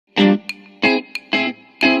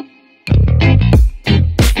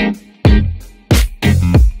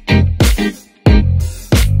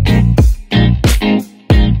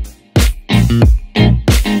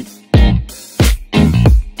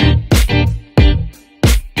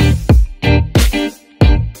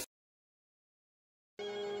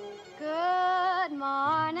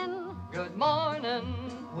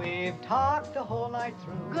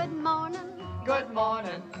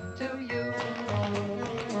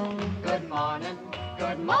morning,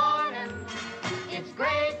 good morning. It's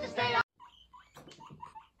great to stay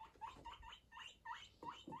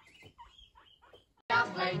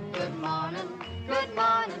up late. Good morning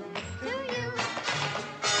to you.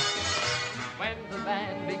 When the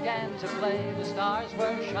band began to play, the stars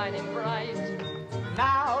were shining bright.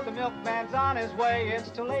 Now the milkman's on his way, it's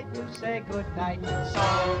too late to say goodnight.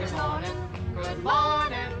 So good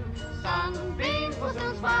morning, sunbeams will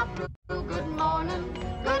soon smile through. Good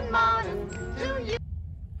morning to you.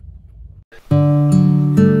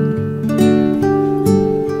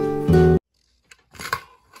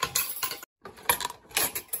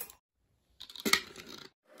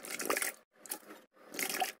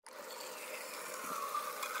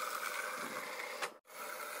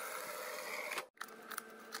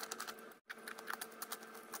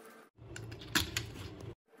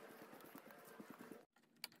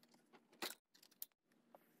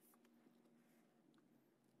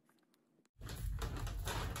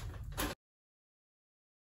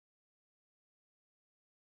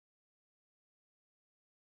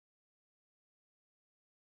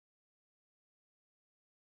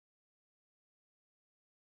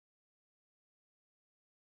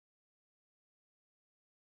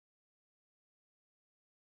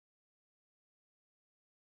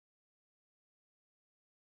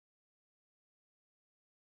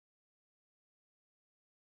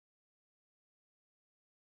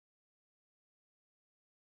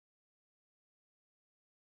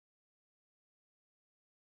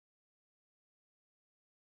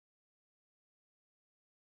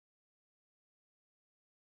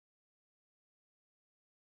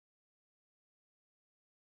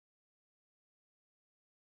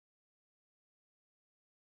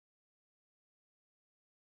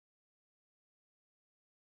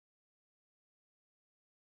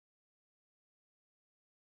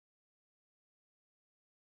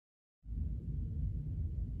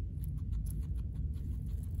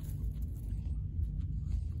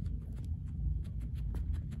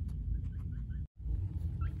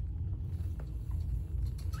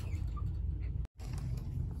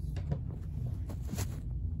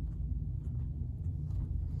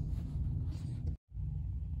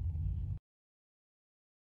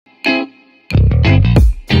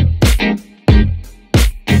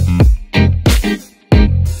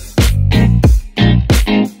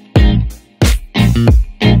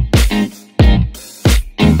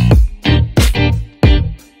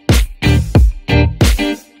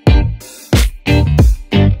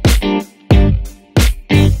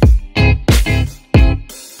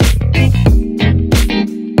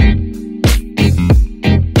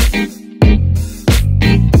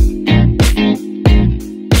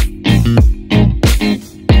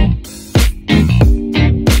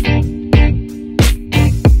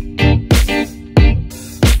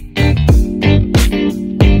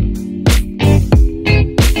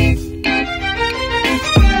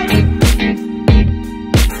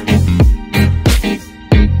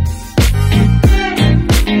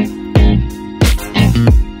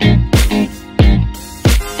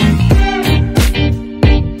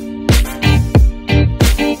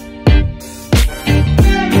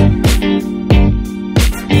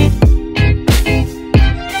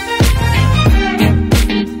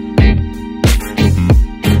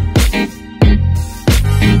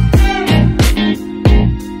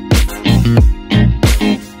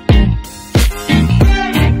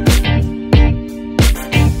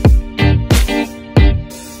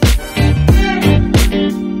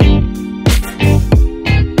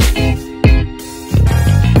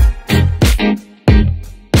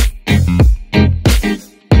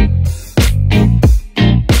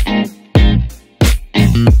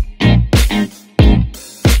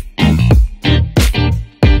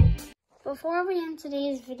 Before we end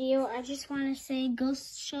today's video, I just want to say go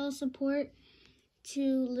show support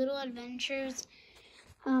to Little Adventures.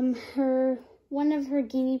 One of her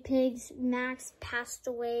guinea pigs, Max, passed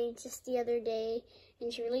away just the other day,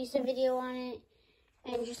 and she released a video on it.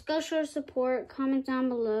 And just go show support, comment down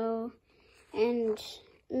below, and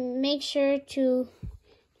make sure to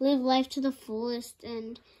live life to the fullest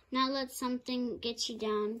and not let something get you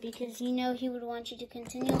down, because you know he would want you to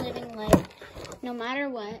continue living life no matter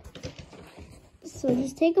what. So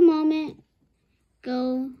just take a moment,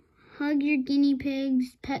 go hug your guinea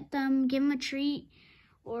pigs, pet them, give them a treat,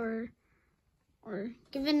 or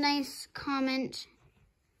give a nice comment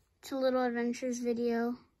to Little Adventures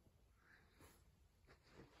video.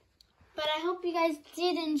 But I hope you guys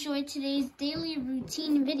did enjoy today's daily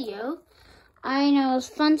routine video. I know it was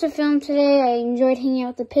fun to film today. I enjoyed hanging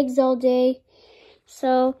out with the pigs all day.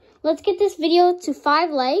 So let's get this video to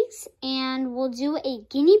 5 likes, and we'll do a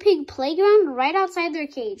guinea pig playground right outside their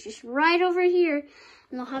cage, just right over here.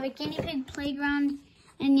 And they'll have a guinea pig playground.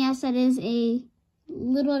 And yes, that is a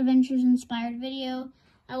Little Adventures inspired video.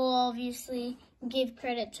 I will obviously give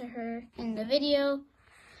credit to her in the video.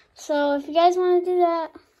 So if you guys want to do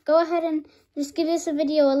that, go ahead and just give this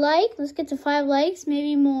video a like. Let's get to 5 likes,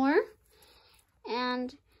 maybe more.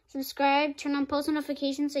 And subscribe, turn on post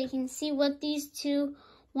notifications so you can see what these two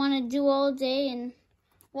want to do all day and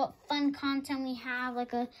what fun content we have,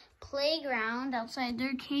 like a playground outside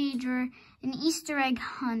their cage or an Easter egg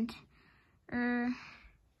hunt, or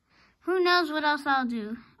who knows what else I'll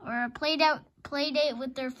do, or a play date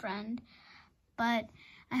with their friend. But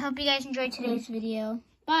I hope you guys enjoyed today's video.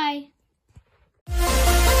 Bye.